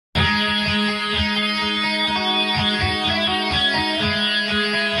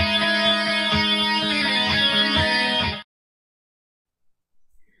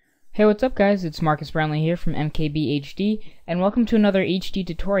Hey, what's up guys, it's Marcus Brownlee here from MKBHD, and welcome to another HD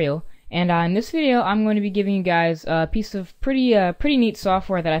tutorial. And in this video I'm going to be giving you guys a piece of pretty neat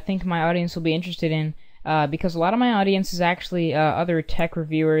software that I think my audience will be interested in, because a lot of my audience is actually other tech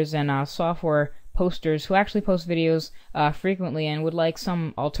reviewers and software posters who actually post videos frequently and would like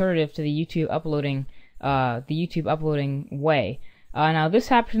some alternative to the YouTube uploading way. Now this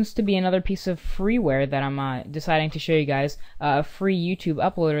happens to be another piece of freeware that I'm deciding to show you guys, a free YouTube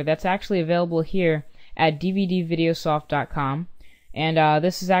uploader that's actually available here at dvdvideosoft.com. And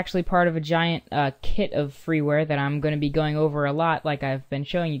this is actually part of a giant kit of freeware that I'm going to be going over a lot, like I've been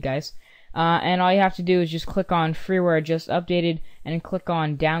showing you guys. And all you have to do is just click on freeware just updated and click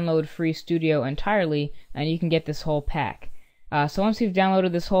on download free studio entirely, and you can get this whole pack. So once you've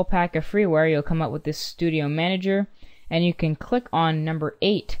downloaded this whole pack of freeware, you'll come up with this studio manager, and you can click on number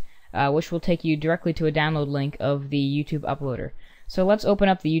 8, which will take you directly to a download link of the YouTube uploader. So let's open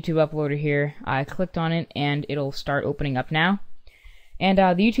up the YouTube uploader here. I clicked on it and it'll start opening up now. And the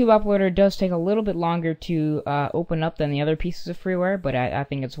YouTube uploader does take a little bit longer to open up than the other pieces of freeware, but I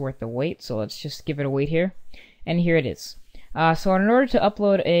think it's worth the wait, so let's just give it a wait here. And here it is. So in order to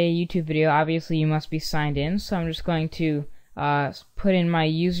upload a YouTube video, obviously you must be signed in, so I'm just going to put in my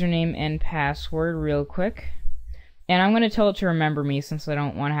username and password real quick. And I'm going to tell it to remember me since I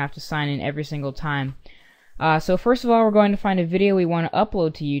don't want to have to sign in every single time. So first of all, we're going to find a video we want to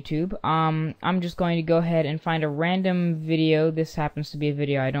upload to YouTube. I'm just going to go ahead and find a random video. This happens to be a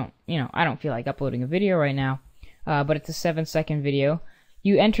video I don't feel like uploading a video right now, but it's a 7-second video.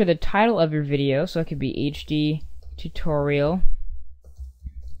 You enter the title of your video, so it could be HD tutorial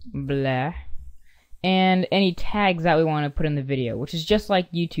blah, and any tags that we want to put in the video, which is just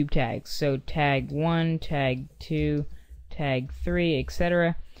like YouTube tags. So tag 1, tag 2, tag 3,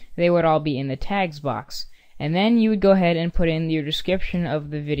 etc. They would all be in the tags box. And then you would go ahead and put in your description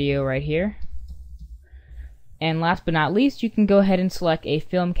of the video right here. And last but not least, you can go ahead and select a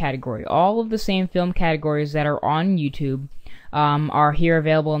film category. All of the same film categories that are on YouTube are here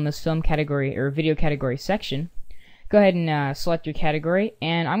available in this film category or video category section. Go ahead and select your category,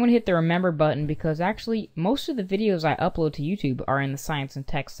 and I'm going to hit the remember button because actually most of the videos I upload to YouTube are in the science and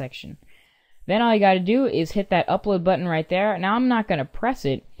tech section. Then all you got to do is hit that upload button right there. Now I'm not going to press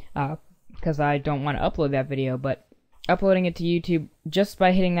it because I don't want to upload that video, but uploading it to YouTube just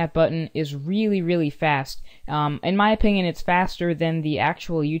by hitting that button is really fast. In my opinion, it's faster than the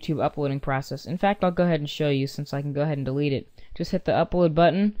actual YouTube uploading process. In fact, I'll go ahead and show you since I can go ahead and delete it. Just hit the upload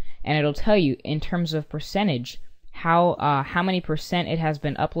button and it'll tell you in terms of percentage how many percent it has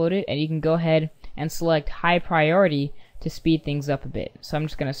been uploaded, and you can go ahead and select high priority to speed things up a bit. So I'm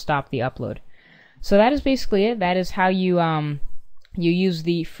just going to stop the upload. So that is basically it. That is how you use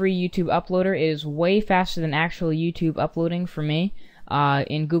the free YouTube uploader. It is way faster than actual YouTube uploading for me.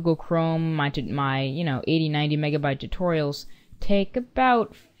 In Google Chrome, my 80-90 megabyte tutorials take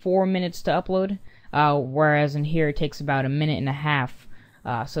about 4 minutes to upload, whereas in here it takes about 1.5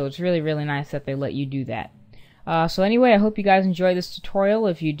 minutes. So it's really nice that they let you do that. So anyway, I hope you guys enjoy this tutorial.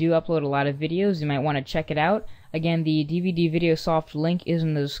 If you do upload a lot of videos, you might want to check it out. Again, the DVD VideoSoft link is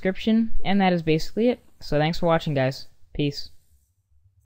in the description, and that is basically it. So thanks for watching, guys. Peace.